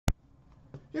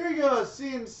Here you go,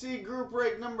 CNC group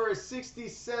break number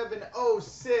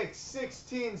 6706,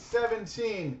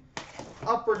 1617.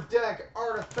 Upper Deck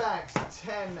Artifacts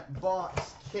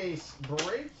 10-box case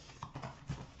break.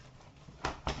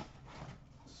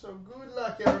 So good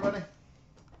luck, everybody.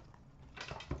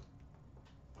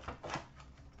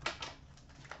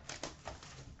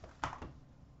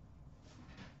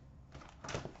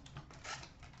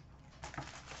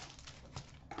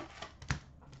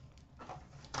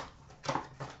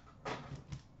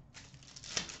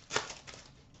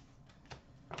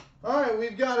 All right,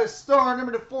 we've got a star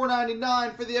number to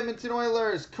 499 for the Edmonton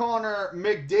Oilers, Connor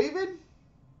McDavid.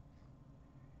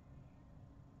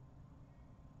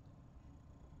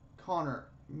 Connor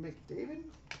McDavid.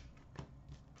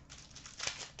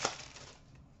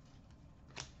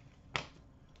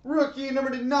 Rookie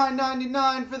number to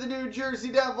 999 for the New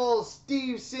Jersey Devils,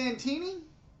 Steve Santini.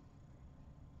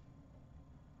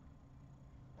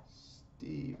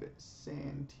 Steve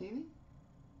Santini.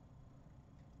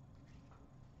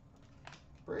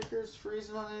 Breakers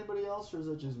freezing on anybody else, or is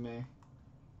it just me?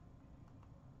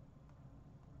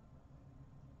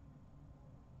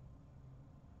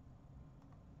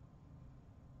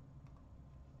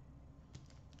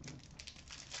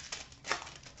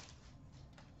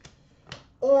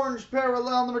 Orange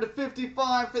parallel number to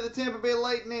 55 for the Tampa Bay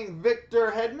Lightning,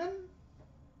 Victor Hedman.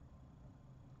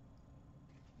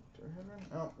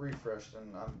 Oh, refreshed,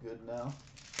 and I'm good now.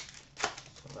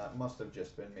 So that must have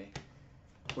just been me.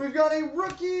 We've got a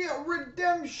rookie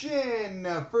redemption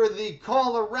for the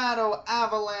Colorado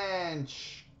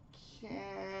Avalanche.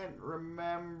 Can't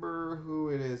remember who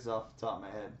it is off the top of my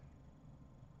head.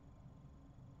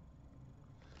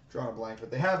 Drawing a blank, but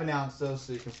they have announced those,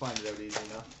 so you can find it out easy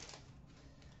enough.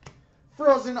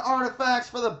 Frozen Artifacts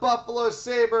for the Buffalo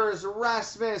Sabres,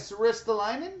 Rasmus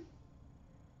Ristolainen.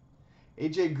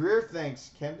 AJ Greer,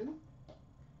 thanks, Kendon.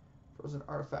 Frozen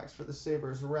Artifacts for the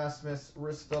Sabres, Rasmus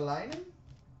Ristolainen.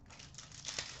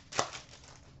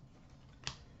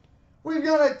 We've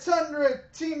got a Tundra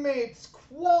Teammates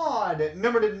Quad,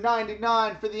 number to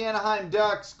 99 for the Anaheim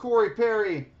Ducks, Corey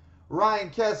Perry, Ryan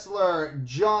Kessler,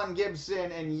 John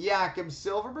Gibson, and Jakob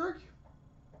Silfverberg.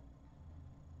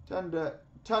 Tundra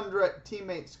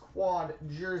Teammates Quad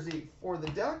jersey for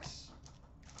the Ducks.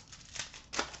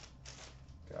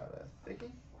 Got a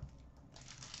thickie.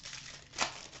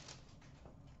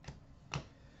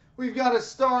 We've got a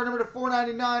star number to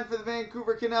 499 for the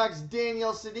Vancouver Canucks,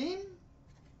 Daniel Sedin.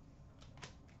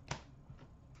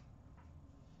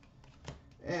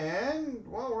 And,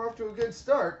 well, we're off to a good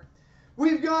start.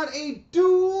 We've got a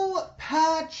dual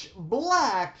patch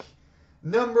black,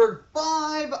 numbered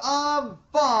 5 of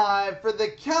 5 for the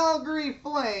Calgary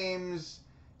Flames,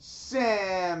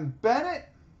 Sam Bennett.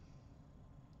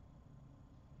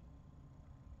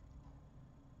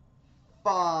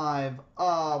 5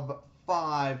 of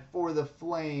 5 for the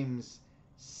Flames,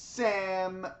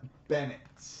 Sam Bennett.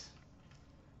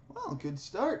 Well, good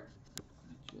start.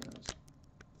 Just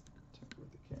tinker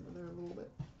with the camera there a little bit.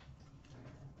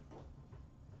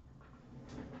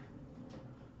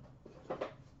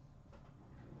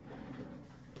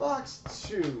 Box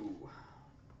 2.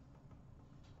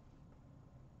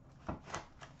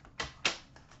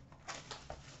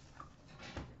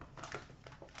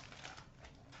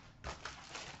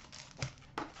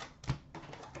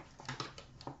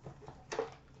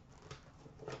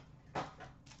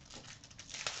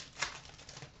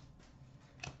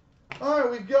 All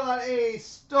right, we've got a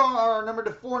star number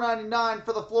to 499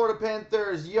 for the Florida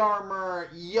Panthers, Jaromir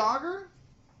Jagr.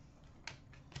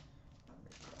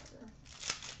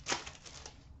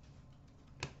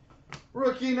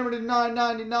 Rookie number to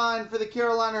 999 for the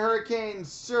Carolina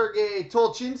Hurricanes, Sergei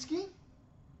Tolchinsky.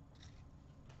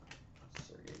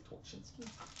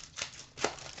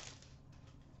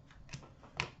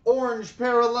 Orange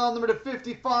parallel number to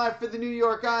 55 for the New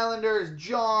York Islanders,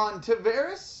 John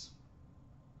Tavares.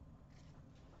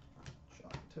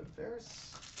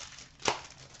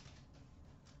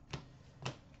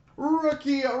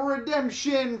 Rookie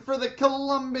redemption for the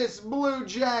Columbus Blue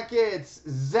Jackets,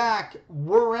 Zach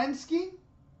Werenski.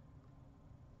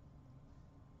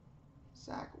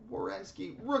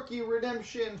 Rookie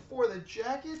redemption for the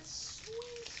Jackets.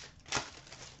 Sweet.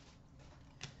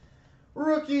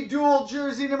 Rookie dual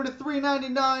jersey number to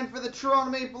 399 for the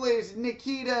Toronto Maple Leafs,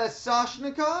 Nikita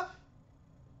Soshnikov.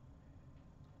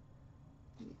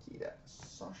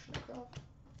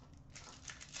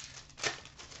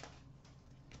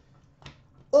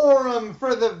 Orem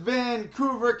for the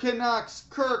Vancouver Canucks,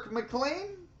 Kirk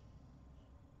McLean.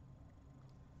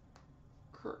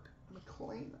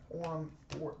 Orem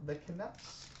for the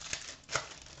Canucks.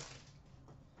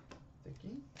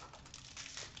 Thicky.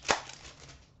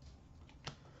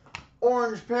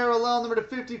 Orange parallel number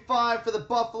 /55 for the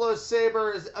Buffalo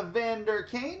Sabres, Evander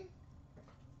Kane.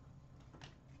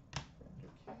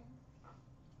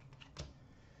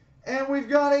 And we've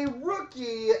got a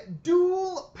rookie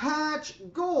dual patch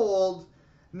gold,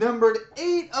 numbered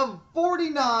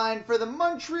 8/49 for the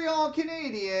Montreal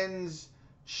Canadiens,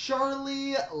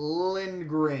 Charlie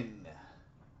Lindgren.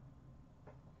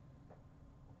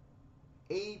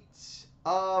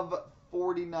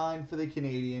 8/49 for the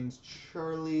Canadiens,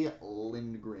 Charlie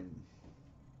Lindgren.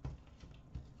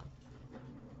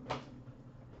 All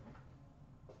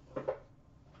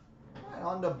right,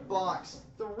 on to box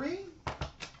 3.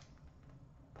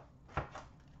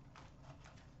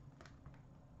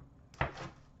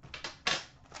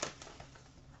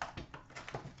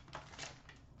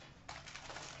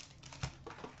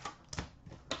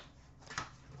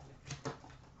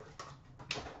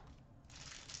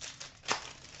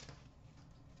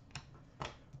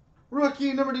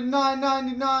 Rookie number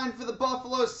 /999 for the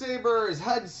Buffalo Sabres,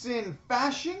 Hudson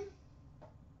Fasching.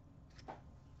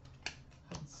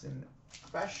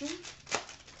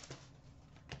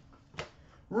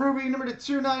 Ruby number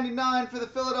 /299 for the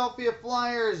Philadelphia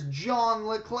Flyers, John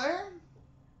LeClair.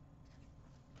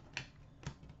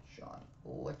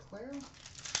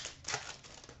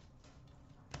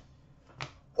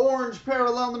 Orange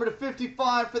parallel number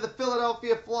 /55 for the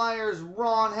Philadelphia Flyers,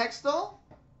 Ron Hextall.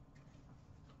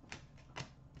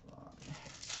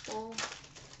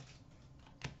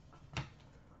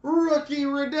 Rookie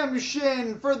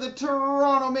redemption for the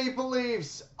Toronto Maple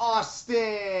Leafs,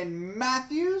 Austin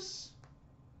Matthews.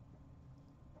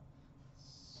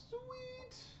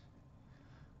 Sweet.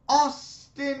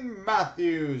 Austin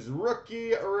Matthews,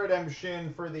 rookie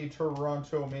redemption for the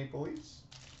Toronto Maple Leafs.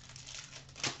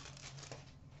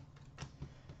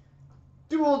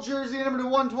 Dual jersey number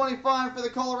 /125 for the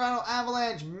Colorado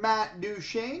Avalanche, Matt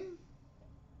Duchene.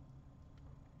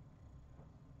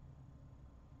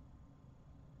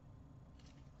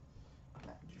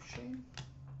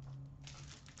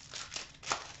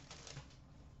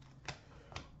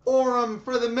 Orem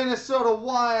for the Minnesota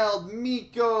Wild,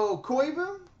 Mikko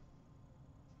Koivu.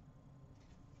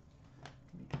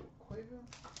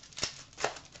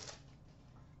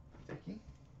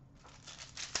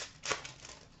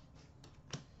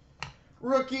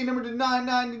 Rookie number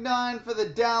 /999 for the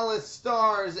Dallas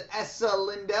Stars, Esa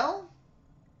Lindell.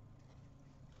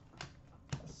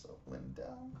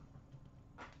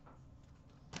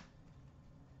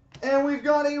 And we've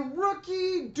got a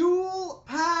rookie dual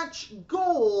patch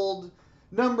gold,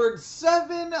 numbered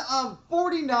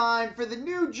 7/49 for the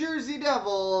New Jersey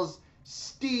Devils,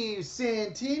 Steve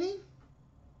Santini.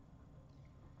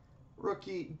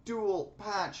 Rookie dual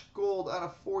patch gold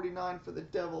 /49 for the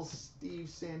Devils, Steve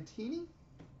Santini.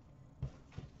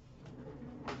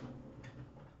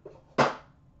 All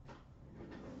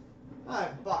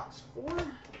right, box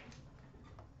 4.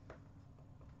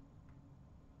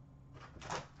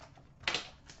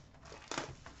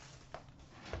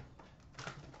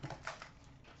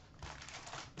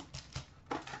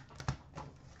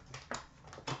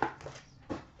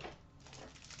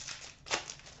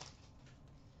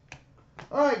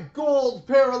 All right, gold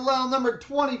parallel number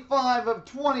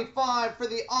 25/25 for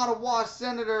the Ottawa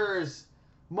Senators,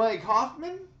 Mike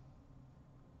Hoffman.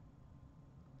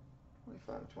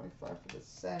 25/25 for the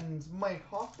Sens, Mike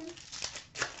Hoffman.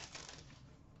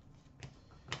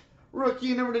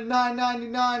 Rookie number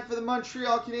 /999 for the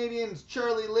Montreal Canadiens,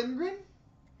 Charlie Lindgren.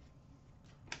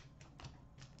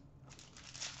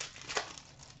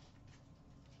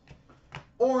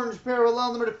 Orange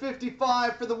parallel number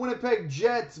 /55 for the Winnipeg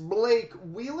Jets, Blake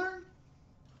Wheeler.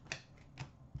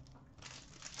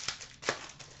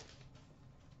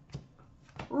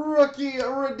 Rookie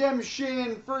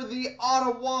redemption for the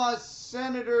Ottawa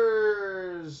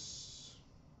Senators.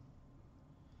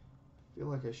 I feel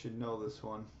like I should know this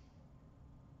one.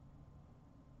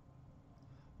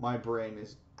 My brain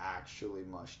is actually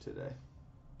mush today.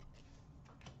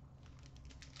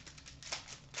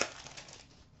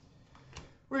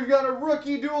 We've got a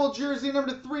rookie dual jersey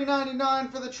number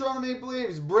 /399 for the Toronto Maple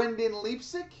Leafs, Brendan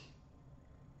Leipsic.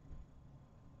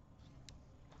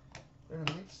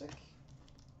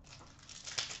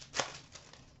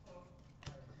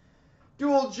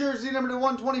 Dual jersey number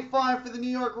 /125 for the New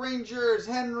York Rangers,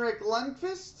 Henrik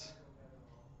Lundqvist.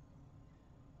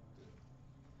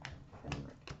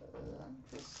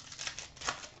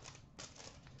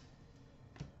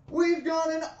 We've got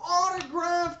an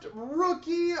autographed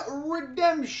rookie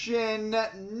redemption,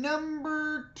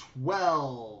 number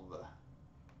 12.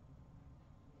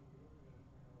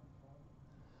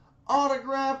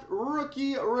 autographed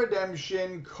rookie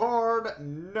redemption card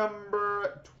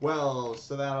number 12.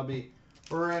 So that'll be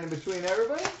random between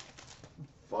everybody.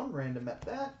 Fun random at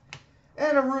that.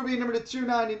 And a ruby number to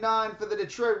 299 for the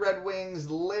Detroit Red Wings,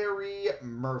 Larry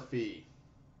Murphy.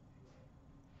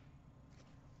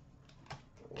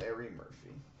 Larry Murphy.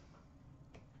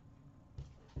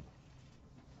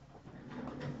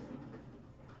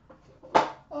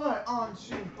 All right, on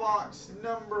to box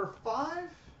number 5.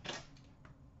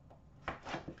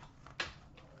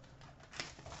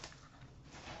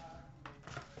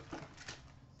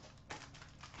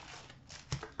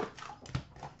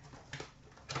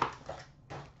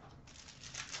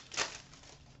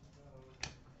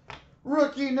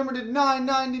 Rookie number to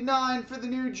 999 for the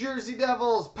New Jersey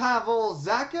Devils, Pavel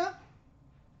Zacha.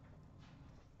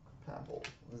 Pavel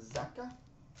Zacha.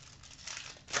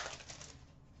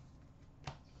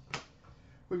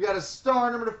 We've got a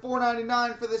star number to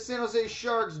 499 for the San Jose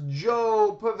Sharks,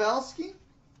 Joe Pavelski.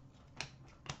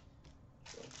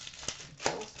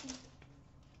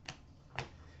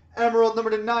 Emerald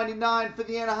number to 99 for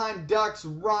the Anaheim Ducks,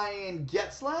 Ryan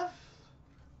Getzlaf.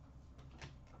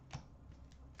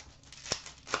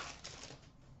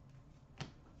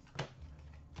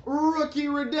 Rookie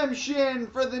redemption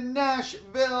for the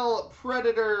Nashville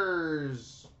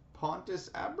Predators, Pontus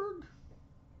Aberg.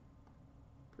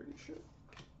 Pretty sure.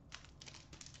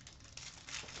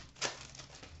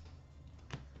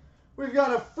 We've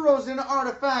got a frozen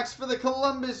artifacts for the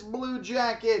Columbus Blue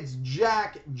Jackets,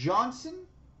 Jack Johnson.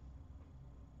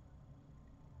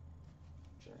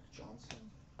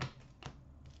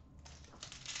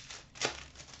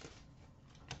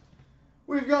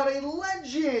 We've got a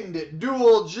legend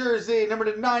dual jersey, number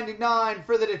to 99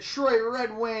 for the Detroit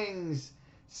Red Wings,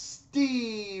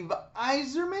 Steve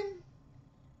Yzerman.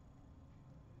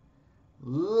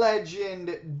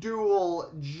 Legend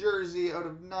dual jersey out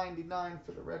of 99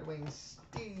 for the Red Wings,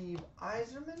 Steve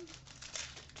Yzerman.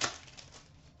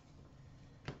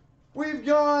 We've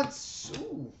got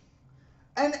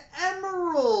an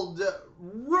Emerald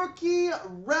rookie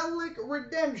relic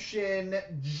redemption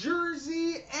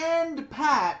jersey and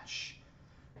patch,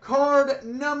 card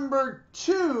number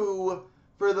 2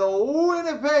 for the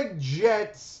Winnipeg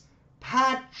Jets,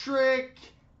 Patrick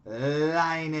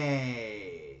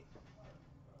Laine.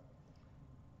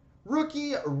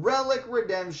 Rookie relic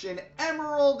redemption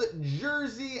Emerald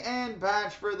jersey and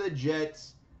patch for the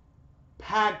Jets,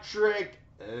 Patrick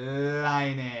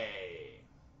Laine.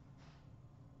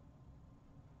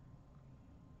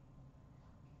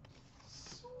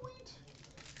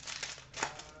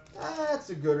 That's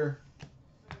a gooder.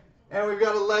 And we've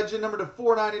got a legend number to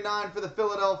 499 for the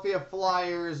Philadelphia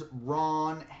Flyers,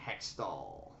 Ron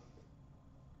Hextall.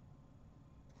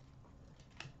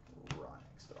 Ron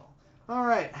Hextall. All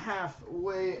right,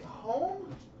 halfway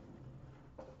home.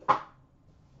 All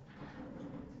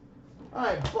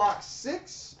right, box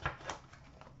 6.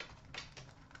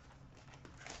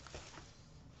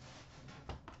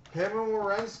 Kevin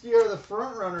Werenski are the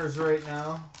front runners right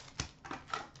now.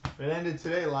 If it ended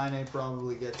today, Laine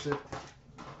probably gets it.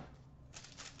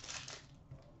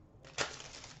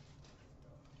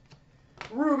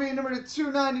 Ruby number to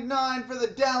 299 for the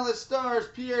Dallas Stars,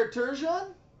 Pierre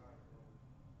Turgeon.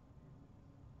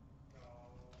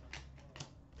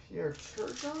 Pierre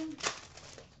Turgeon.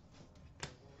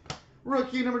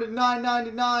 Rookie number to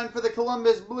 999 for the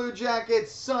Columbus Blue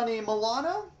Jackets, Sonny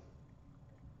Milano.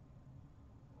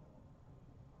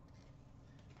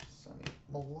 Sonny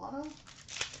Milano.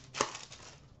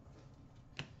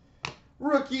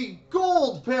 Rookie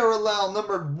gold parallel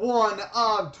numbered 1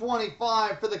 of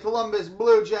 25 for the Columbus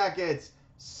Blue Jackets,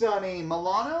 Sonny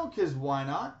Milano, because why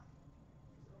not?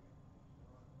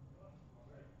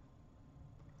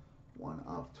 1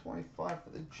 of 25 for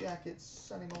the Jackets,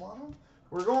 Sonny Milano.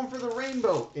 We're going for the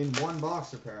rainbow in one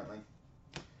box, apparently.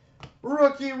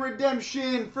 Rookie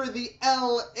redemption for the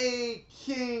LA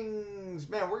Kings.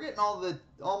 Man, we're getting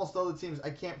almost all the teams. I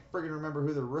can't friggin' remember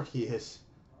who the rookie is.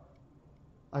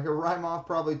 I could rhyme off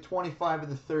probably 25 of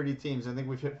the 30 teams. I think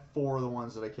we've hit 4 of the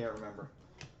ones that I can't remember.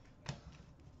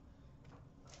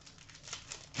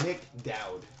 Nick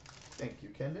Dowd. Thank you,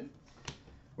 Kendon.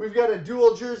 We've got a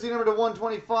dual jersey number to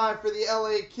 125 for the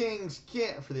LA Kings.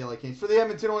 For the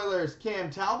Edmonton Oilers,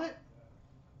 Cam Talbot.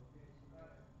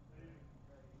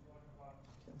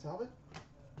 Cam Talbot.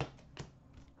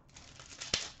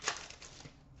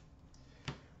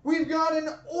 We've got an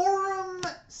Aurum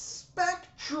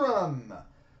Spectrum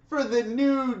for the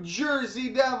New Jersey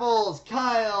Devils,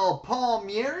 Kyle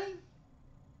Palmieri.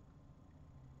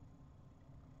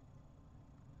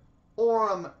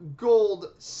 Aurum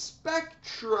Gold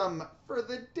Spectrum for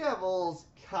the Devils,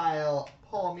 Kyle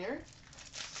Palmieri.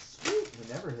 Sweet,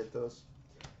 we never hit those.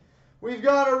 We've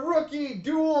got a rookie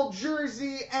dual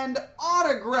jersey and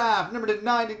autograph, number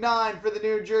 /99 for the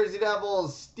New Jersey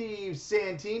Devils, Steve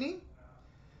Santini.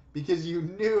 Because you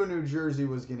knew New Jersey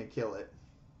was going to kill it.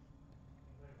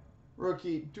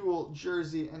 Rookie dual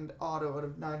jersey and auto out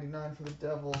of /99 for the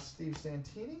Devils, Steve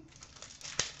Santini.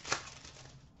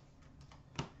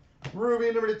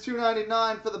 Ruby number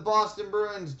 /299 for the Boston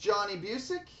Bruins, Johnny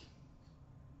Busick.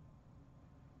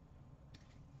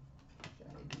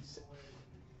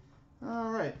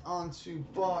 All right, on to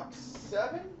box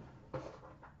 7.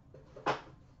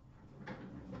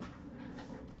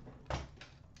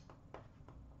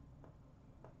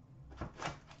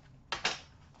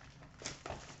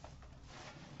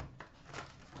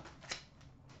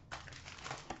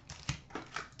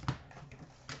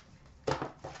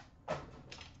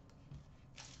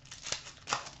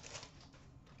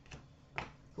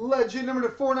 Legend number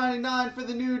 /499 for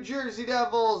the New Jersey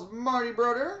Devils, Marty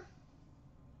Brodeur.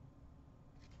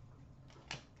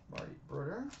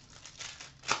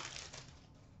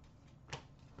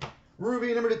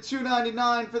 Ruby number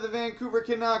 /299 for the Vancouver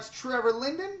Canucks, Trevor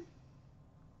Linden.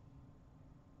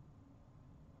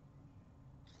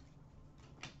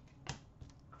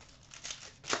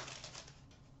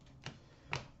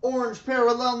 Orange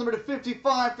parallel number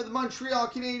 /55 for the Montreal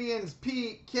Canadiens,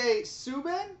 P.K.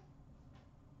 Subban.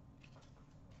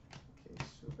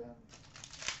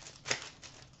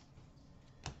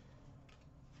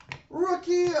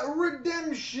 Rookie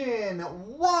Redemption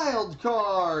Wild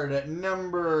Card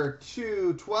number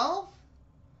 /212.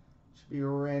 Should be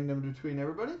random between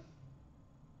everybody.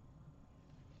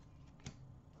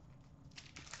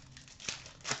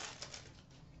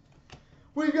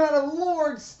 We've got a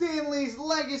Lord Stanley's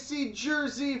Legacy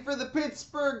jersey for the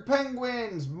Pittsburgh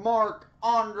Penguins,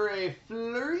 Marc-Andre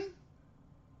Fleury.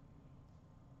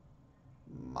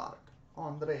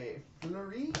 Marc-Andre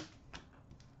Fleury.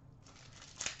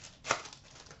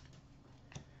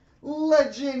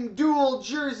 Legend dual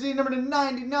jersey number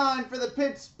 /99 for the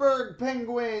Pittsburgh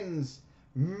Penguins,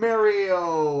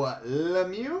 Mario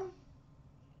Lemieux.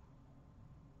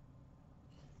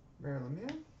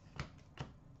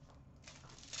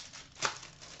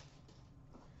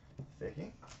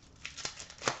 Vicky.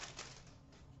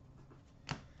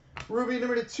 Ruby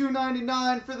number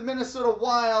 /299 for the Minnesota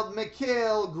Wild,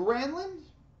 Mikael Granlund.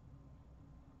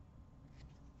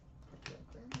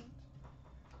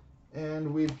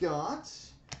 And we've got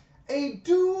a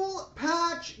dual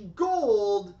patch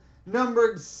gold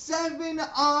numbered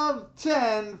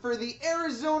 7/10 for the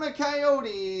Arizona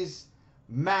Coyotes,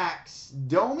 Max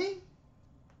Domi.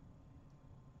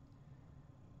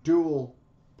 Dual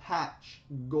patch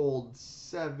gold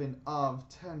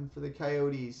 7/10 for the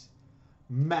Coyotes,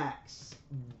 Max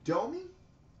Domi.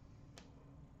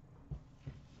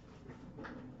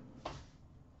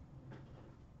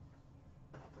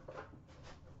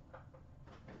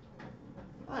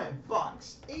 All right,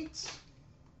 box 8.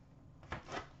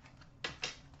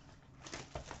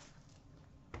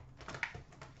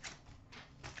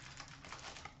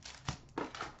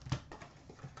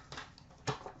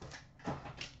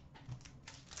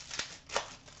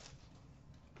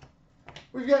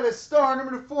 We've got a star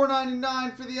number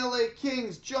 /499 for the LA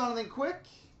Kings, Jonathan Quick.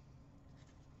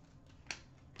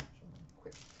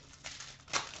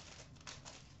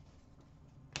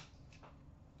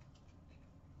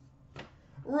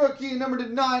 Rookie number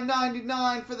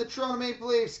 /999 for the Toronto Maple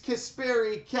Leafs,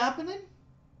 Kasperi Kapanen.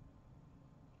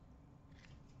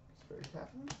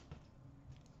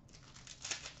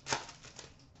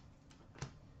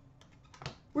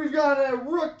 We've got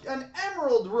an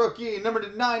Emerald rookie number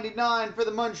 /99 for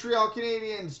the Montreal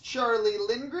Canadiens, Charlie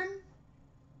Lindgren.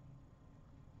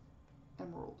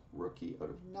 Emerald rookie out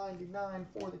of /99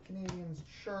 for the Canadiens,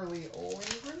 Charlie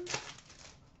Lindgren.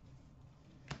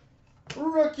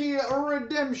 Rookie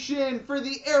redemption for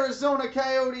the Arizona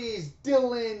Coyotes,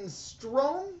 Dylan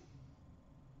Strome.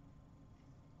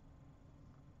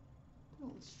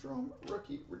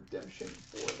 Rookie redemption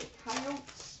for the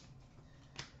Coyotes.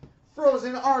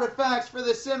 Frozen artifacts for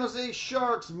the San Jose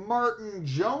Sharks, Martin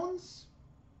Jones.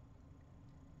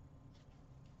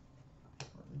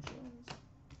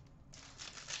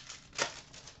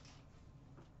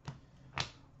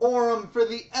 Aurum for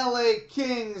the LA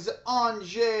Kings,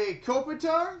 Anze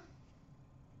Kopitar.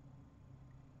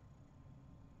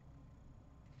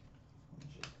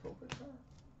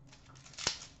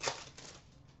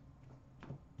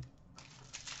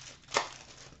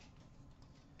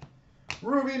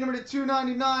 Ruby number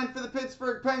 /299 for the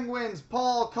Pittsburgh Penguins,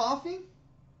 Paul Coffey.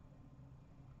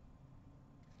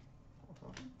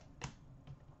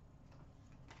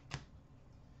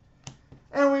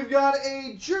 got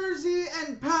a jersey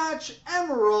and patch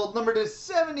emerald, number to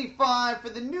 75 for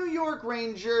the New York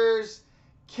Rangers,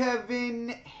 Kevin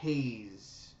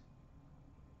Hayes.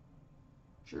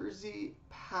 Jersey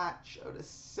patch out of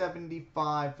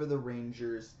 75 for the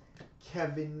Rangers,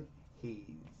 Kevin Hayes.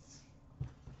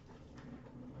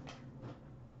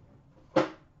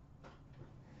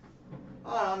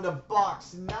 On to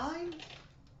box 9.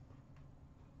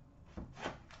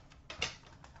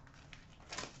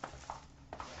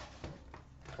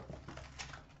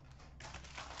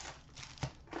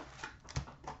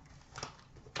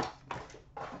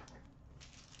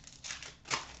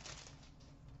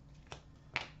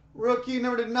 Rookie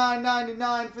number to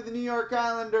 999 for the New York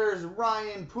Islanders,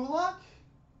 Ryan Pulock.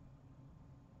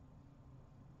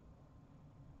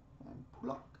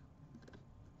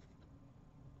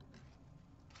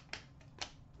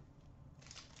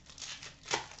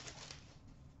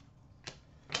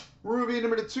 Ruby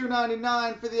number to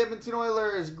 299 for the Edmonton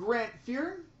Oilers, Grant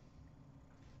Fuhr.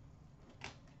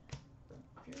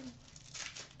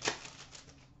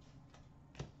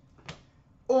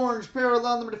 Orange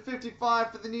parallel number to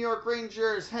 55 for the New York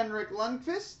Rangers, Henrik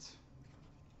Lundqvist.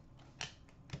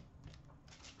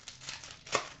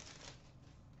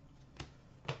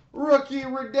 Rookie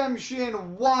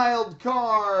redemption wild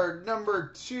card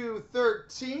number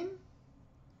 213.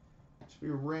 Should be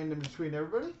random between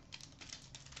everybody.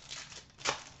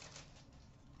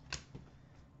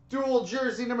 Dual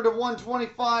jersey number to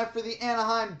 125 for the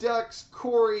Anaheim Ducks,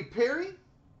 Corey Perry.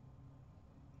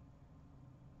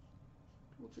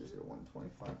 Dual jersey to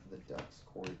 125 for the Ducks,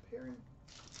 Corey Perry.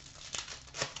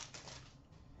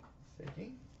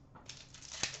 Thinking.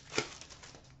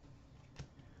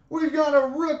 We've got a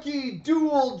rookie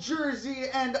dual jersey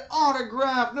and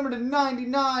autograph number to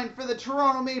 99 for the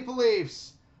Toronto Maple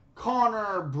Leafs,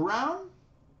 Connor Brown.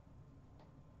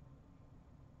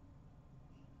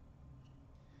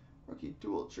 Rookie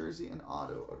dual jersey and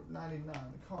auto out of 99,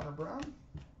 Connor Brown.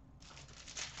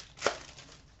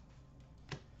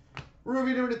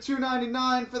 Ruby number to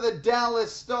 299 for the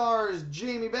Dallas Stars,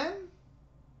 Jamie Benn.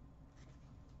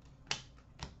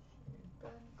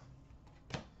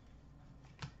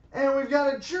 And we've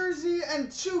got a jersey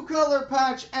and two-color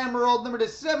patch emerald number to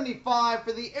 75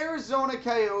 for the Arizona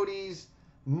Coyotes,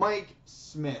 Mike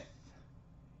Smith.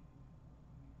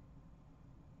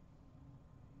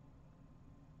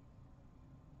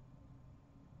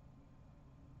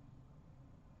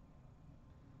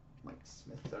 Mike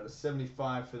Smith out of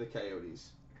 75 for the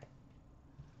Coyotes.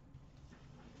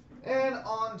 And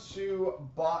on to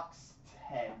box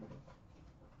 10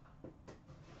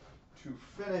 to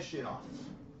finish it off.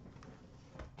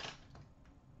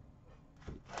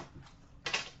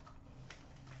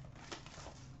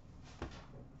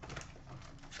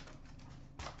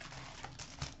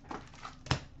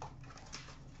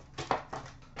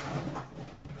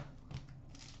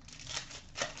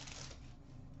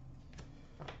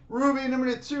 Ruby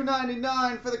number to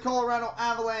 299 for the Colorado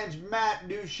Avalanche, Matt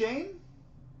Duchene.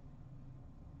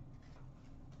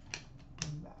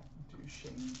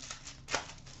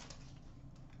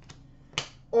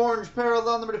 Orange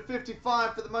parallel number to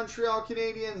 55 for the Montreal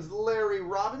Canadiens, Larry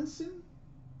Robinson.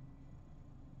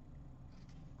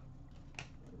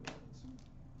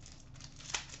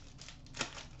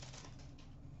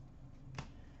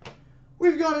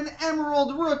 We've got an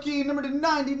emerald rookie number to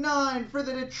 99 for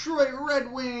the Detroit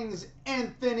Red Wings,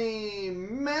 Anthony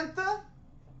Mantha.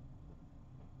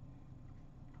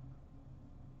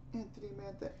 Anthony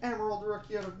Mantha, emerald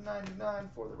rookie out of 99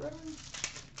 for the Red Wings.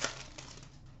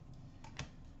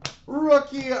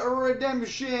 Rookie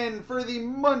redemption for the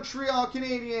Montreal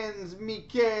Canadiens,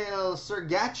 Mikhail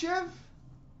Sergachev.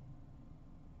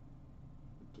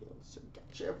 Mikhail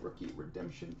Sergachev, rookie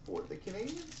redemption for the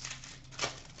Canadiens.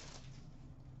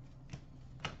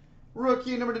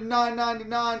 Rookie number to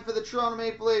 999 for the Toronto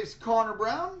Maple Leafs, Connor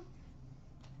Brown.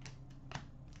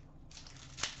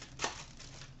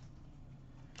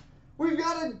 We've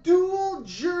got a dual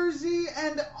jersey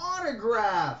and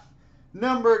autograph.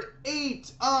 Numbered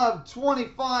 8 of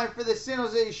 25 for the San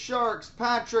Jose Sharks,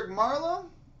 Patrick Marleau.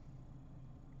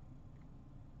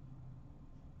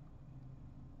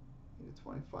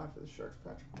 25 for the Sharks,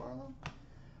 Patrick Marleau.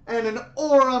 And an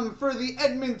Aurum for the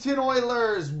Edmonton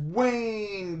Oilers,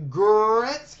 Wayne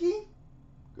Gretzky.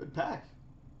 Good pack.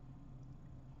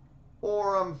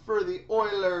 Aurum for the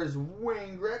Oilers,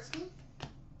 Wayne Gretzky.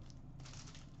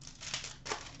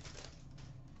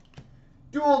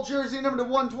 Dual jersey number to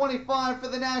 125 for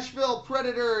the Nashville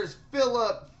Predators,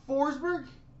 Philip Forsberg.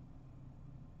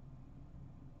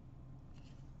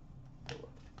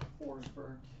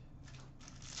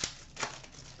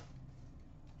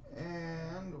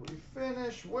 And we finish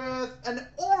finish with an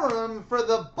Orem for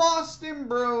the Boston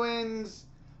Bruins,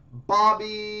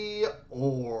 Bobby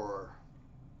Orr.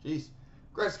 Jeez,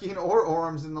 Gretzky and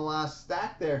Orem's in the last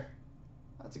stack there.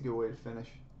 That's a good way to finish.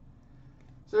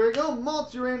 So there we go,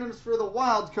 multi-randoms for the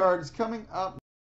wild cards coming up